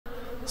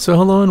So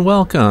hello and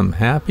welcome.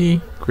 Happy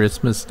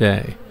Christmas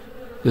Day,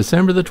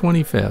 December the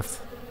 25th.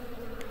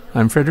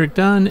 I'm Frederick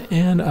Dunn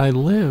and I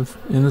live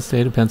in the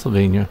state of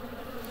Pennsylvania.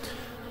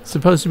 It's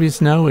supposed to be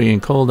snowy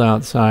and cold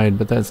outside,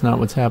 but that's not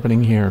what's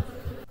happening here.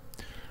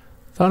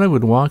 Thought I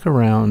would walk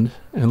around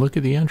and look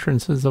at the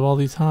entrances of all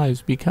these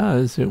hives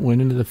because it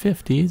went into the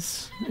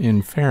 50s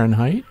in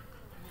Fahrenheit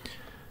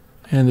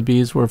and the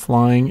bees were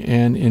flying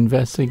and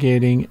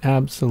investigating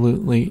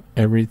absolutely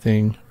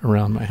everything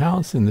around my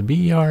house, in the bee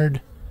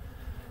yard,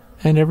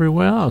 and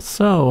everywhere else.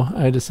 So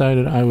I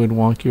decided I would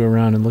walk you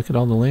around and look at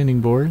all the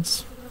landing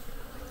boards,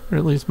 or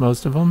at least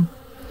most of them.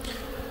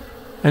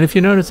 And if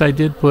you notice, I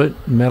did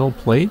put metal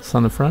plates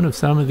on the front of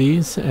some of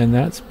these, and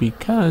that's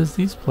because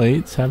these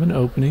plates have an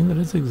opening that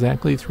is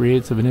exactly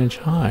 3/8 of an inch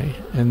high,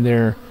 and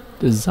they're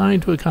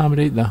designed to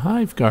accommodate the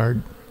hive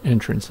guard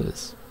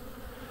entrances.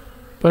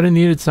 But I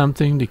needed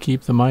something to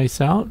keep the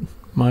mice out.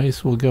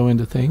 Mice will go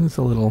into things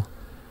a little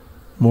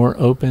more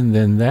open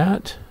than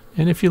that.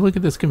 And if you look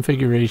at this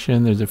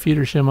configuration, there's a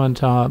feeder shim on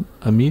top,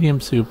 a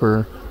medium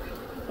super,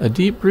 a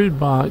deep brood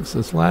box,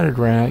 a slatted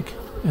rack,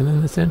 and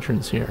then this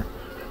entrance here,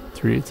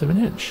 3/8 of an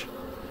inch.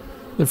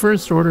 The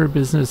first order of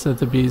business that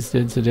the bees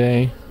did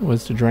today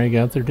was to drag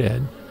out their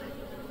dead.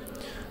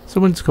 So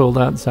when it's cold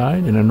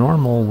outside in a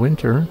normal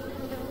winter,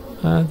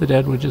 the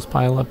dead would just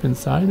pile up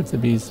inside if the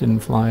bees didn't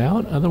fly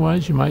out.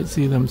 Otherwise, you might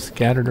see them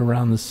scattered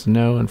around the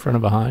snow in front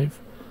of a hive.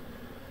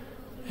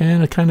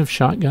 And a kind of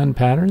shotgun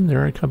pattern. There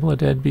are a couple of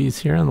dead bees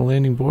here on the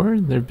landing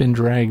board. They've been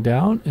dragged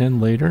out,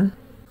 and later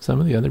some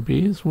of the other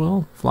bees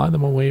will fly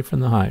them away from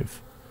the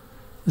hive.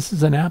 This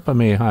is an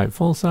apiary hive,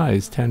 full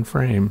size, 10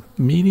 frame,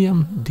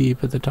 medium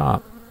deep at the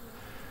top.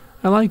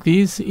 I like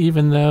these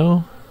even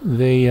though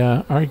they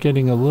are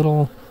getting a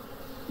little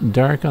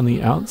dark on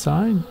the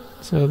outside,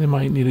 so they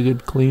might need a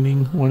good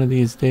cleaning one of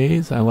these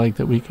days. I like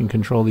that we can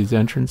control these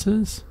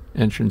entrances.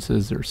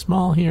 Entrances are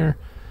small here.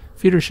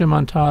 Feeder shim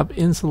on top,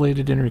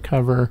 insulated inner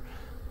cover,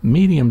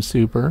 medium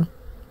super,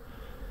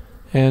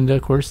 and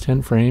of course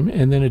 10 frame,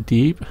 and then a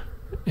deep,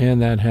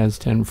 and that has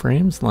 10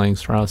 frames,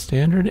 Langstroth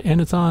standard, and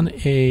it's on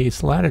a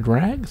slatted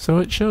rack, so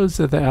it shows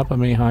that the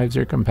apiary hives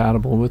are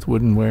compatible with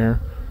woodenware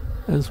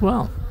as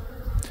well.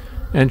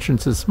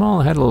 Entrance is small.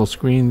 I had a little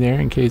screen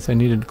there in case I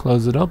needed to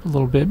close it up a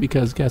little bit,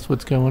 because guess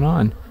what's going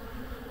on?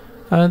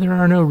 There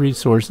are no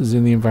resources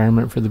in the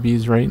environment for the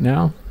bees right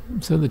now.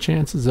 So the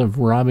chances of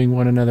robbing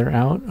one another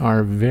out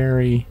are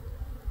very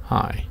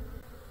high.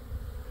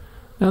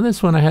 Now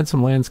this one, I had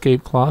some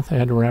landscape cloth I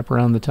had to wrap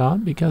around the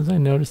top because I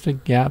noticed a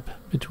gap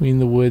between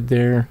the wood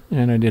there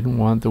and I didn't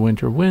want the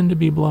winter wind to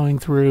be blowing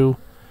through.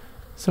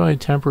 So I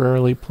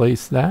temporarily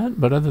placed that,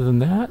 but other than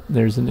that,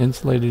 there's an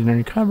insulated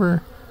inner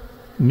cover,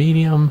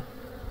 medium,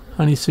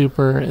 honey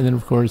super, and then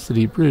of course the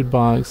deep brood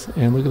box.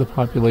 And look at the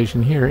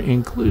population here,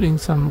 including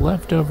some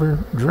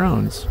leftover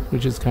drones,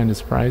 which is kind of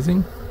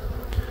surprising.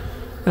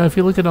 Now if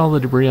you look at all the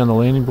debris on the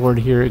landing board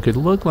here, it could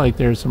look like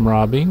there's some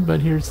robbing,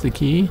 but here's the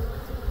key.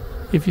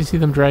 If you see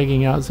them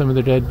dragging out some of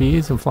their dead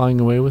bees and flying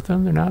away with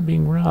them, they're not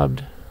being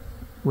robbed.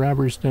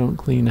 Robbers don't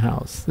clean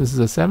house. This is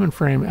a 7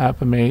 frame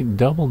apiary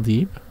double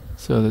deep,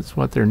 so that's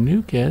what their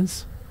nuke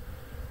is.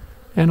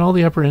 And all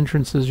the upper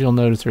entrances you'll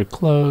notice are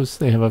closed.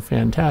 They have a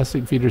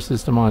fantastic feeder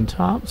system on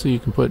top, so you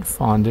can put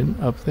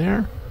fondant up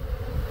there.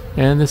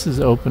 And this is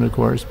open, of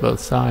course, both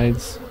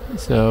sides.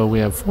 So we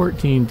have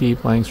 14 deep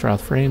Langstroth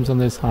frames on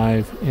this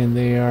hive, and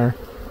they are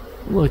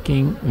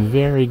looking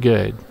very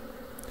good.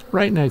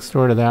 Right next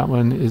door to that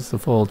one is the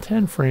full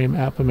 10 frame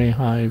apiary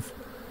hive,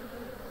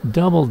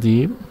 double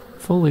deep,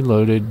 fully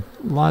loaded,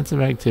 lots of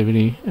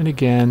activity, and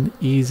again,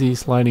 easy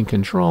sliding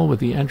control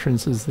with the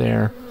entrances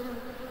there.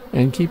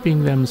 And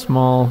keeping them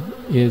small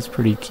is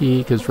pretty key,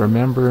 because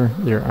remember,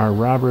 there are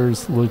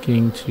robbers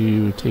looking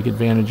to take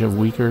advantage of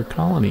weaker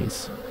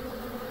colonies.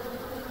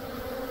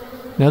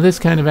 Now this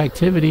kind of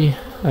activity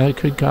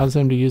could cause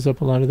them to use up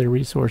a lot of their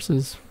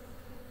resources,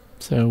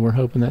 so we're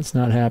hoping that's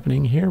not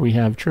happening. Here we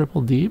have triple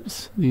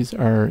deeps. These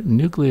are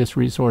Nucleus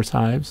resource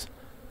hives,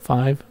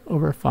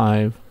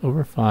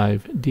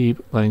 5/5/5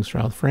 deep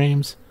Langstroth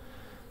frames,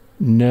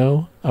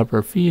 no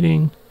upper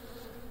feeding,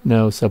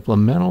 no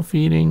supplemental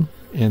feeding,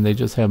 and they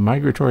just have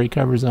migratory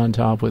covers on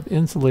top with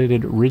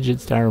insulated rigid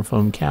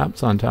styrofoam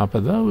caps on top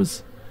of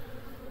those,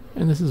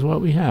 and this is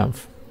what we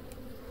have.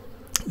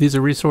 These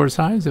are resource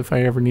hives if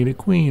I ever need a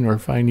queen, or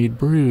if I need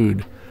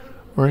brood,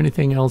 or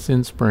anything else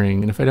in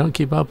spring. And if I don't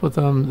keep up with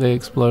them, they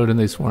explode and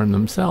they swarm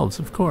themselves,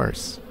 of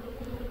course.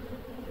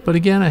 But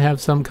again, I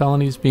have some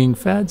colonies being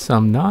fed,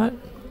 some not.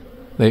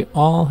 They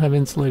all have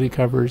insulated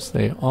covers.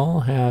 They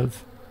all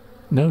have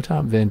no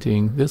top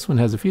venting. This one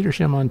has a feeder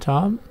shim on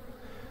top.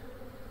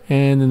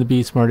 And then the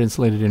Bee Smart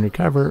insulated inner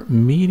cover,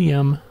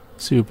 medium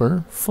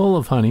super, full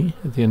of honey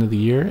at the end of the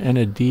year, and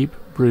a deep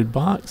brood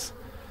box.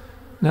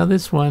 Now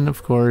this one,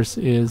 of course,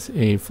 is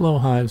a flow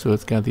hive, so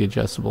it's got the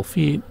adjustable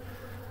feet.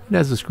 It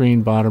has a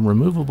screen bottom,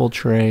 removable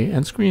tray,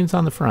 and screens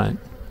on the front.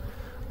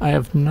 I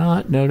have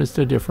not noticed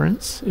a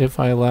difference if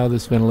I allow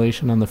this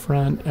ventilation on the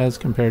front as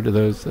compared to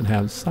those that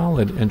have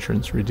solid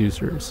entrance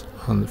reducers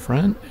on the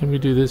front, and we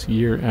do this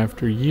year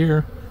after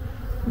year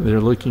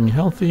They're looking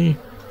healthy.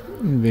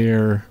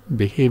 They're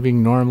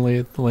behaving normally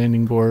at the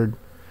landing board.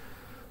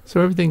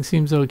 So everything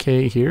seems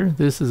okay here.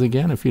 This is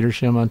again a feeder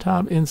shim on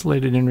top,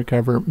 insulated in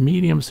recover,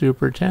 medium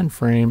super 10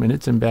 frame, and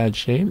it's in bad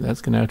shape.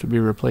 That's going to have to be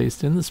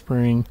replaced in the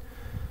spring.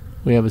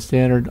 We have a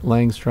standard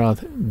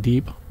Langstroth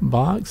deep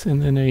box,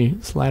 and then a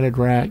slatted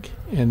rack,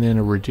 and then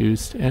a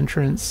reduced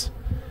entrance.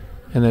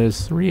 And that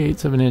is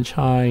 3/8 of an inch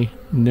high.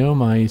 No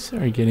mice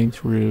are getting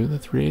through the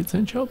 3/8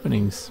 inch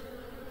openings.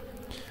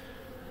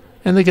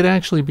 And they could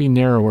actually be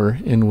narrower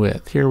in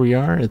width. Here we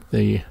are at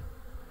the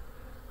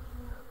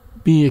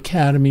Bee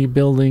Academy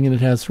building, and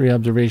it has 3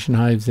 observation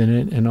hives in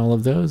it, and all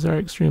of those are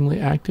extremely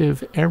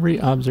active. Every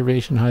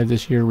observation hive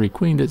this year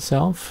requeened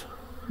itself.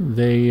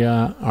 They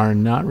are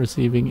not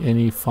receiving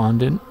any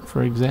fondant,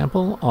 for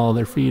example. All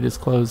their feed is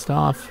closed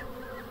off.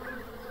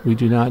 We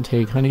do not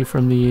take honey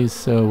from these,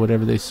 so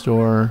whatever they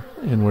store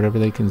and whatever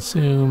they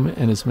consume,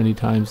 and as many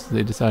times as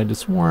they decide to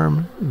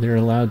swarm, they're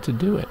allowed to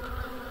do it.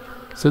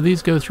 So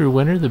these go through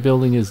winter. The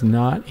building is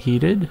not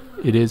heated.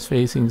 It is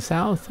facing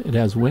south. It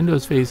has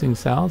windows facing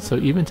south, so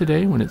even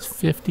today when it's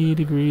 50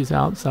 degrees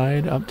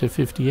outside, up to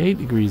 58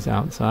 degrees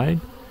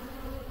outside,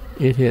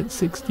 it hits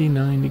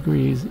 69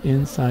 degrees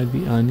inside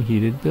the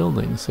unheated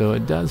building. So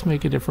it does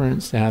make a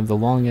difference to have the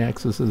long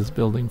axis of this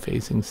building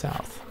facing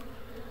south.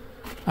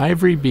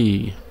 Ivory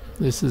bee.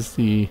 This is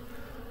the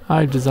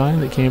hive design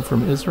that came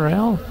from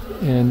Israel,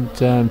 and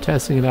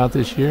testing it out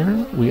this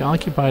year. We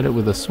occupied it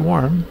with a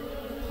swarm.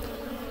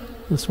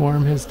 The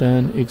swarm has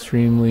done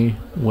extremely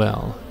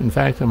well. In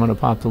fact, I'm going to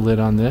pop the lid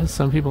on this.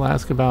 Some people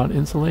ask about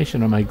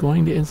insulation. Am I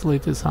going to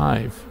insulate this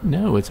hive?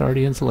 No, it's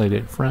already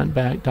insulated. Front,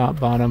 back,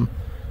 top, bottom.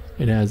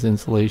 It has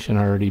insulation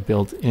already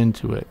built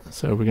into it.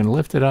 So we're going to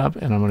lift it up,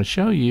 and I'm going to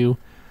show you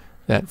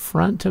that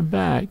front to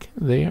back,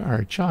 they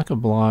are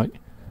chock-a-block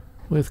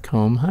with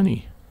comb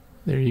honey.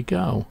 There you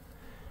go.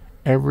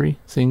 Every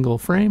single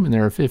frame, and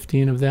there are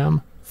 15 of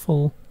them,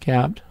 full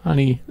capped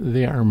honey.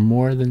 They are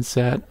more than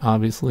set.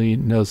 Obviously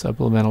no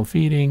supplemental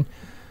feeding,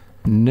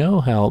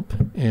 no help,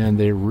 and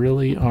they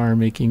really are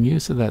making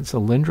use of that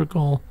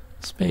cylindrical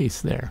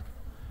space there.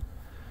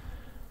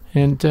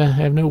 And I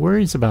have no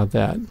worries about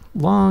that.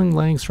 Long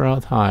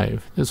Langstroth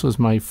hive. This was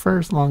my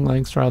first Long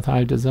Langstroth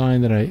hive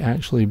design that I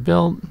actually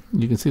built.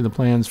 You can see the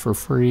plans for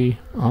free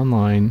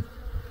online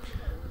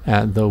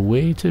at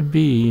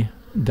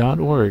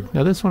thewaytobee.org.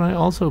 Now this one I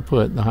also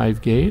put the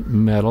hive gate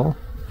metal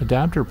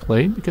adapter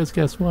plate, because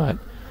guess what?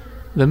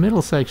 The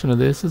middle section of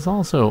this is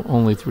also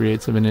only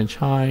 3/8 of an inch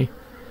high,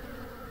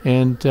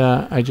 and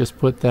I just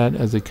put that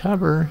as a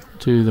cover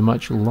to the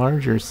much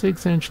larger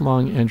 6-inch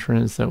long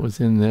entrance that was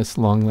in this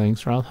Long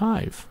Langstroth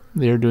hive.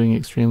 They're doing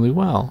extremely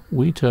well.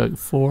 We took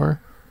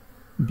 4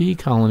 bee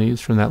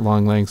colonies from that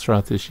Long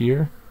Langstroth this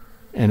year,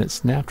 and it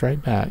snapped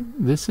right back.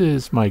 This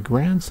is my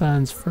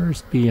grandson's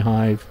first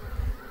beehive.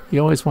 He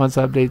always wants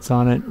updates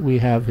on it. We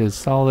have his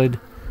solid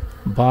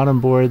bottom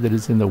board that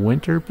is in the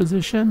winter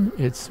position.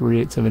 It's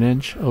 3/8 of an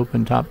inch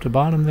open top to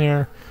bottom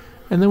there,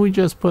 and then we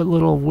just put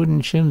little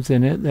wooden shims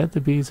in it that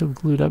the bees have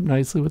glued up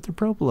nicely with the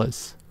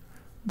propolis.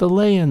 The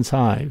lay-ins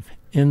hive,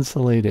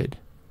 insulated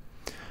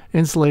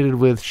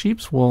with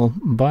sheep's wool.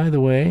 By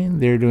the way,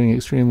 they're doing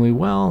extremely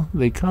well.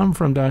 They come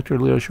from Dr.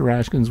 Leo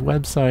Shurashkin's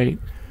website,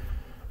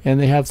 and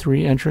they have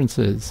 3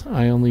 entrances.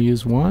 I only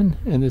use 1,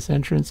 and this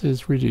entrance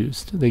is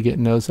reduced. They get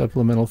no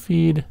supplemental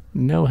feed,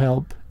 no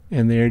help,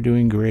 and they are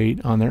doing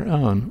great on their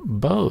own.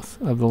 Both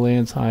of the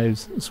lay-ins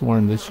hives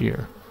swarmed this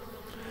year.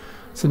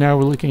 So now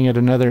we're looking at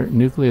another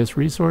Nucleus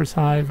resource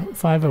hive,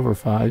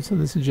 5/5, so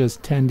this is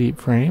just 10 deep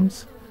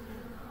frames,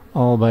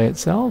 all by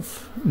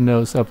itself,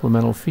 no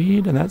supplemental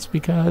feed, and that's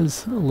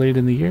because late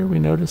in the year we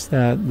noticed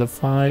that the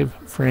 5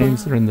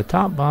 frames that are in the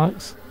top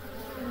box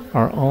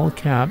are all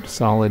capped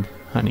solid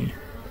honey.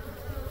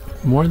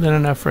 More than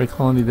enough for a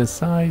colony this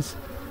size.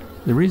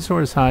 The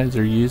resource hives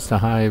are used to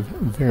hive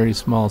very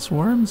small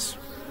swarms,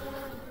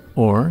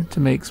 or to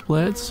make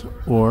splits,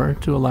 or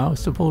to allow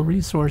us to pull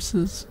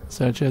resources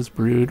such as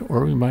brood,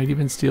 or we might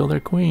even steal their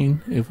queen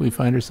if we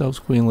find ourselves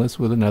queenless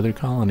with another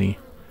colony.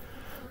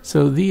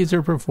 So these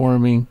are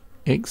performing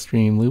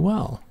extremely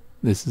well.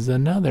 This is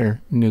another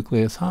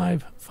Nucleus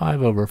hive,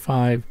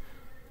 5/5,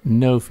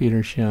 no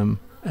feeder shim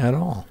at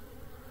all.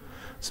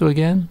 So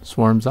again,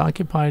 swarms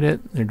occupied it,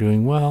 they're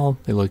doing well,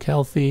 they look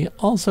healthy.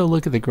 Also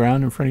look at the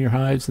ground in front of your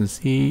hives and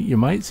see, you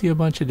might see a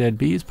bunch of dead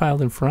bees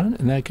piled in front,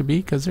 and that could be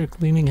because they're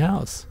cleaning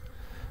house.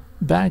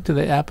 Back to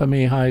the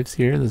apiary hives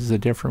here. This is a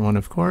different one,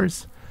 of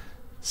course.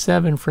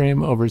 7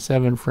 frame over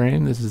 7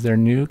 frame. This is their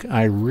nuke.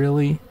 I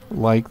really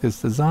like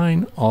this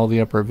design. All the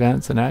upper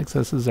vents and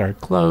accesses are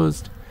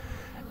closed,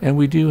 and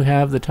we do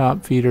have the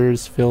top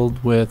feeders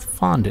filled with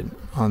fondant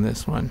on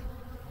this one.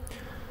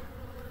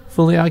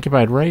 Fully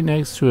occupied. Right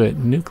next to it,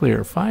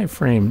 nuclear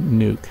 5-frame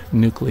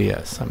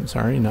nucleus. I'm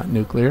sorry, not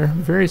nuclear.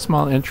 Very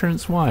small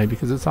entrance. Why?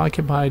 Because it's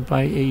occupied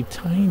by a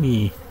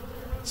tiny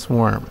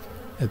swarm.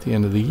 At the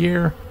end of the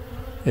year,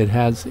 it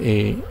has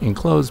a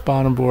enclosed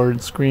bottom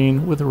board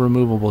screen with a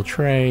removable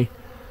tray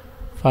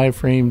 5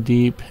 frame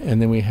deep,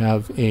 and then we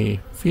have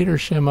a feeder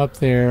shim up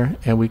there,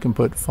 and we can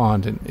put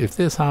fondant. If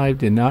this hive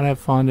did not have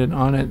fondant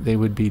on it, they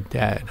would be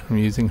dead. I'm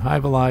using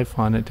Hive Alive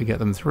Fondant to get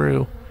them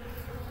through.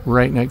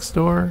 Right next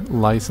door,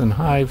 Lyson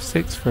Hive,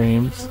 6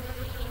 frames,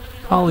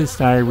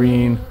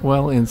 polystyrene,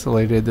 well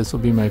insulated. This will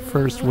be my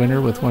first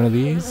winter with one of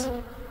these.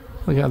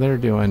 Look how they're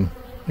doing.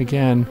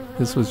 Again,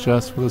 this was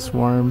just for the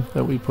swarm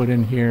that we put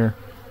in here,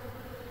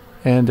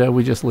 and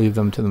we just leave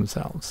them to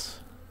themselves.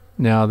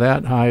 Now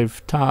that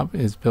hive top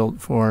is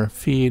built for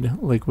feed,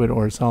 liquid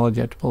or solid.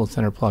 You have to pull the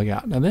center plug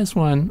out. Now this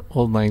one,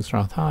 Old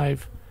Langstroth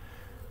hive,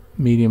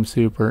 medium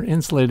super,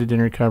 insulated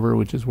inner cover,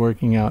 which is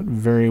working out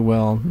very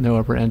well. No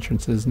upper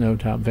entrances, no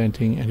top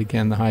venting, and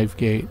again the hive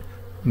gate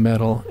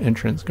metal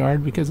entrance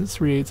guard because it's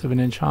 3/8 of an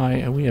inch high,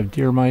 and we have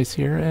deer mice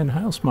here and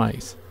house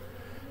mice.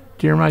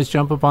 Deer mice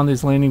jump up on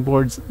these landing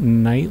boards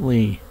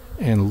nightly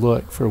and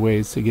look for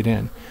ways to get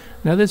in.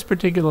 Now this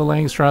particular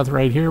Langstroth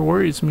right here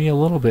worries me a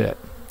little bit.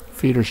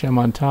 Feeder shim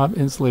on top,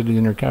 insulated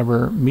inner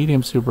cover,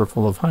 medium super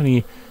full of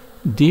honey,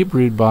 deep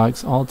brood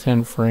box, all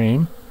 10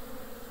 frame.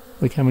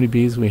 Look how many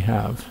bees we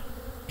have.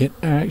 It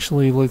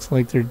actually looks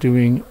like they're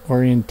doing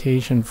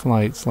orientation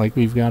flights, like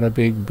we've got a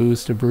big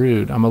boost of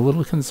brood. I'm a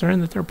little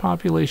concerned that their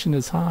population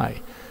is high.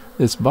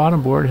 This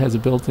bottom board has a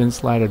built-in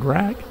slatted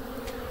rack,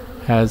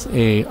 has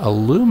a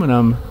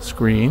aluminum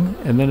screen,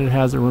 and then it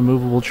has a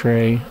removable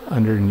tray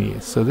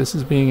underneath. So this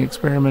is being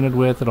experimented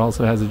with. It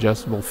also has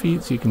adjustable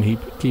feet so you can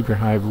keep your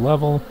hive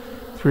level.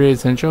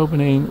 3/8 inch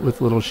opening with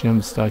little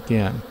shims stuck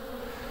in.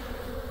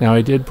 Now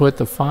I did put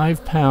the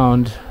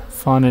 5-pound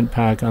fondant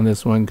pack on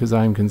this one because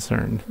I'm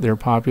concerned. Their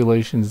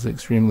population is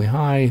extremely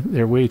high.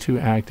 They're way too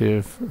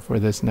active for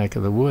this neck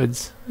of the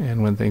woods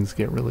and when things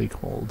get really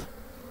cold.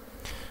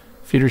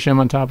 Feeder shim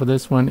on top of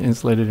this one,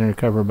 insulated inner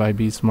cover by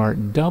Be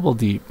Smart, double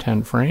deep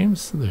 10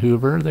 frames, the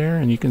Hoover there,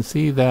 and you can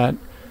see that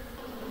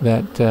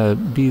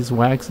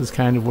beeswax is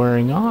kind of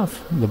wearing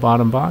off. The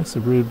bottom box, the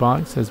brood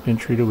box, has been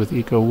treated with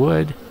eco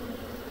wood.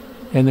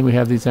 And then we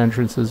have these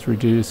entrances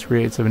reduced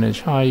 3/8 of an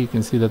inch high. You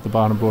can see that the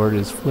bottom board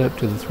is flipped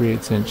to the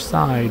 3/8 inch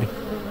side,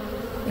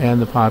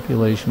 and the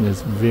population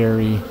is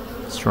very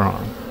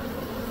strong.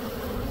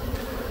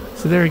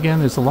 So there again,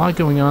 there's a lot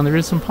going on. There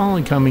is some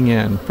pollen coming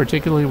in,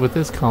 particularly with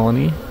this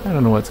colony. I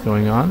don't know what's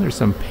going on. There's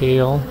some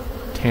pale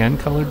tan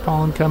colored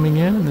pollen coming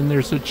in, and then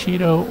there's a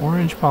Cheeto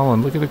orange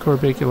pollen. Look at the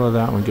corbicula of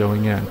that one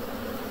going in.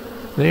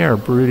 They are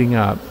brooding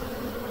up.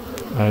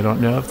 I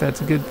don't know if that's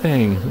a good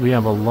thing. We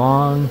have a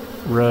long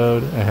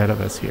road ahead of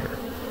us here.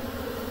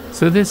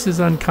 So this is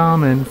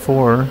uncommon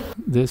for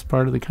this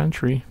part of the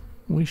country.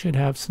 We should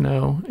have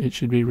snow. It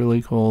should be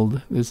really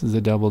cold. This is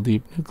a double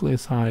deep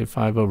Nucleus Hive,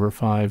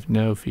 5/5,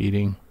 no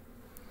feeding.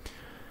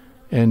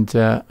 And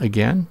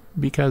again,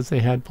 because they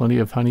had plenty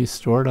of honey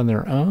stored on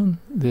their own,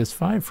 this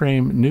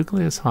 5-frame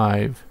Nucleus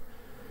Hive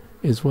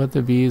is what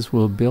the bees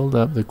will build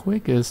up the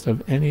quickest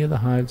of any of the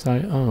hives I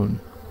own.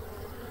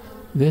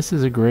 This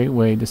is a great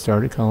way to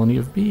start a colony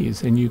of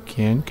bees, and you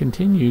can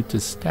continue to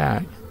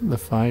stack the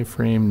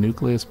 5-frame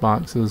Nucleus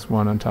boxes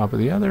one on top of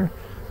the other.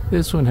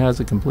 This one has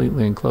a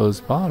completely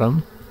enclosed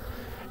bottom,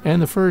 and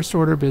the first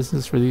order of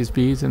business for these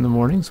bees in the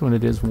mornings when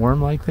it is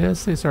warm like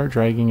this, they start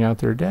dragging out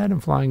their dead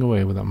and flying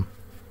away with them.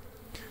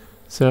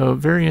 So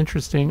very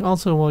interesting.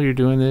 Also, while you're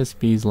doing this,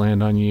 bees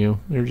land on you.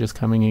 They're just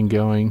coming and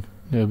going.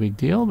 No big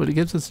deal, but it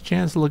gives us a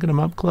chance to look at them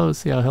up close,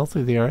 see how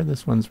healthy they are.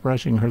 This one's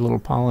brushing her little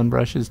pollen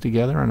brushes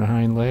together on her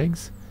hind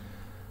legs.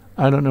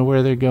 I don't know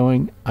where they're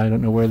going. I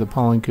don't know where the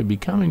pollen could be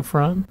coming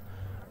from.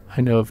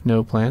 I know of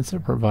no plants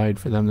that provide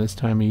for them this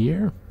time of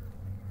year.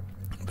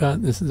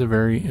 But this is a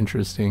very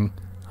interesting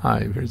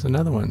hive. Here's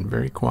another one,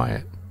 very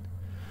quiet.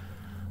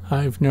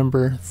 Hive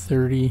number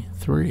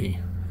 33.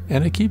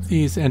 And I keep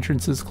these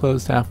entrances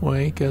closed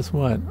halfway, guess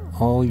what?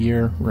 All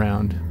year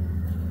round.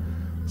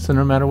 So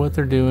no matter what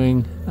they're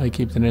doing, I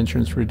keep the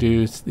entrance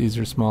reduced. These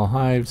are small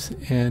hives,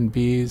 and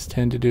bees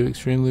tend to do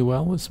extremely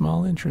well with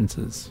small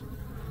entrances.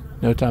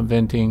 No top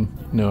venting,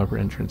 no upper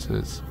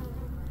entrances.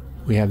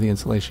 We have the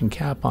insulation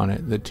cap on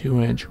it, the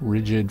 2-inch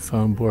rigid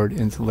foam board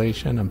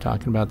insulation. I'm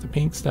talking about the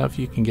pink stuff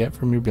you can get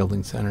from your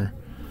building center.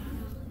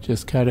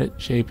 Just cut it,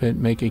 shape it,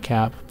 make a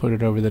cap, put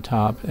it over the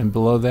top, and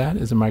below that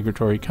is a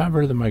migratory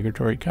cover. The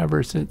migratory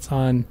cover sits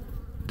on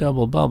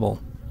double bubble.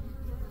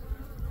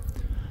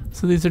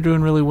 So these are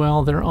doing really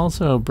well. They're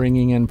also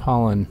bringing in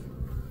pollen.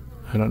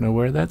 I don't know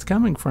where that's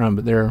coming from,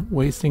 but they're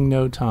wasting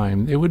no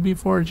time. They would be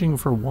foraging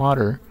for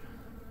water,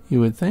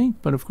 you would think,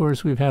 but of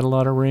course we've had a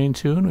lot of rain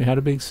too, and we had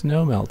a big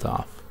snow melt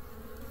off.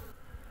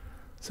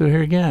 So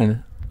here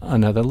again,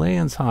 another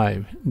Layens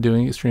hive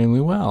doing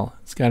extremely well.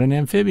 It's got an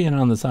amphibian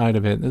on the side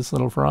of it. This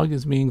little frog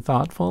is being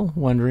thoughtful,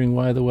 wondering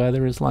why the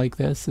weather is like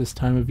this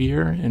time of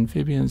year.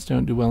 Amphibians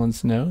don't do well in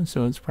snow,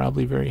 so it's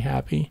probably very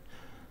happy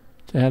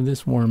to have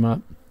this warm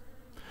up.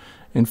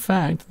 In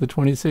fact, the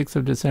 26th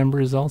of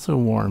December is also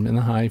warm in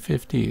the high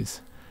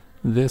 50s.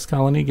 This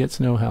colony gets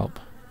no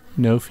help,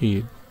 no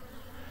feed.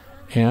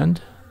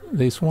 And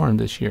they swarmed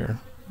this year.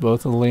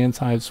 Both of the Layens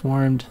hives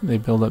swarmed. They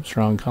build up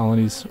strong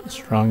colonies,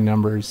 strong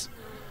numbers.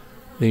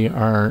 They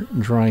are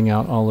drying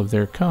out all of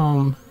their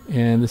comb,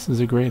 and this is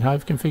a great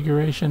hive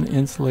configuration,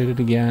 insulated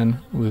again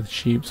with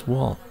sheep's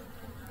wool.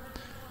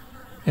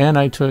 And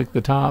I took the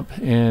top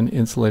and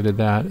insulated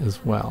that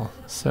as well.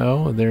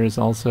 So there's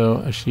also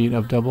a sheet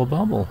of double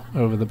bubble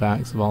over the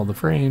backs of all the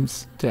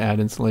frames to add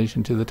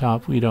insulation to the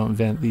top. We don't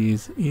vent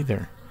these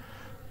either.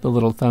 The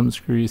little thumb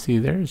screw you see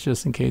there is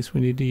just in case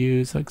we need to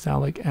use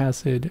oxalic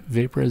acid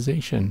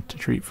vaporization to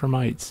treat for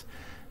mites.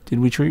 Did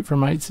we treat for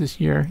mites this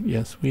year?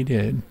 Yes, we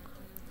did.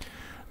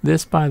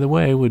 This, by the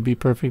way, would be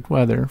perfect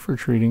weather for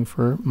treating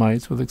for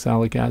mites with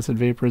oxalic acid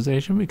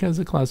vaporization because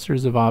the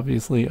clusters have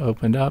obviously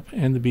opened up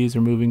and the bees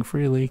are moving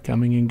freely,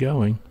 coming and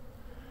going.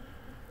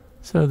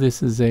 So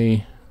this is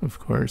a, of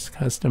course,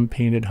 custom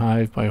painted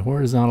hive by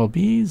Horizontal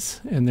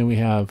Bees, and then we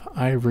have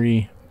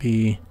Ivory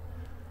Bee.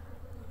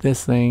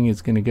 This thing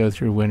is going to go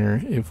through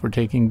winter. If we're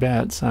taking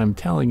bets, I'm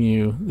telling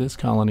you this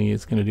colony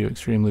is going to do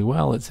extremely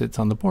well. It sits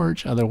on the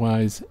porch,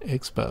 otherwise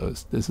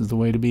exposed. This is the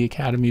way to be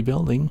academy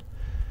building.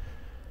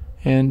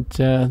 And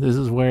this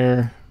is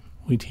where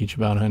we teach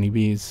about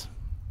honeybees.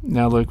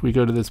 Now look, we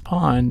go to this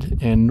pond,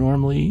 and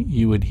normally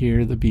you would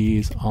hear the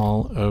bees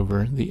all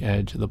over the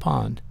edge of the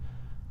pond.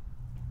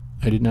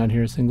 I did not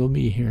hear a single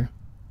bee here.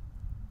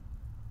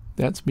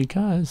 That's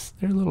because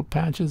there are little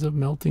patches of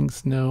melting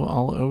snow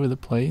all over the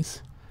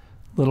place.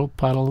 Little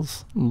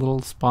puddles,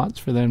 little spots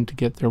for them to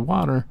get their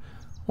water.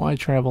 Why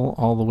travel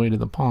all the way to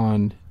the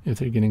pond if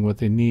they're getting what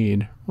they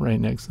need right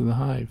next to the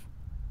hive?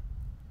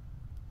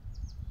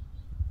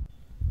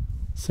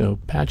 So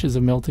patches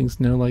of melting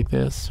snow like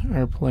this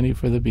are plenty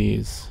for the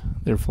bees.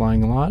 They're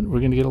flying a lot. We're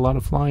going to get a lot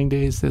of flying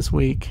days this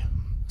week.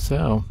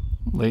 So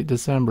late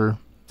December,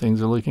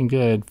 things are looking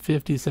good.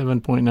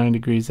 57.9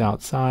 degrees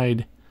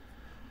outside,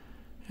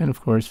 and of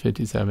course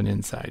 57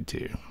 inside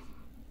too.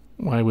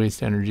 Why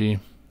waste energy?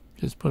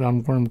 Just put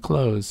on warm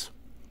clothes.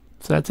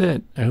 So that's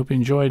it. I hope you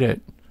enjoyed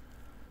it.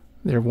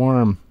 They're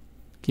warm.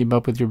 Keep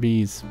up with your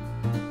bees.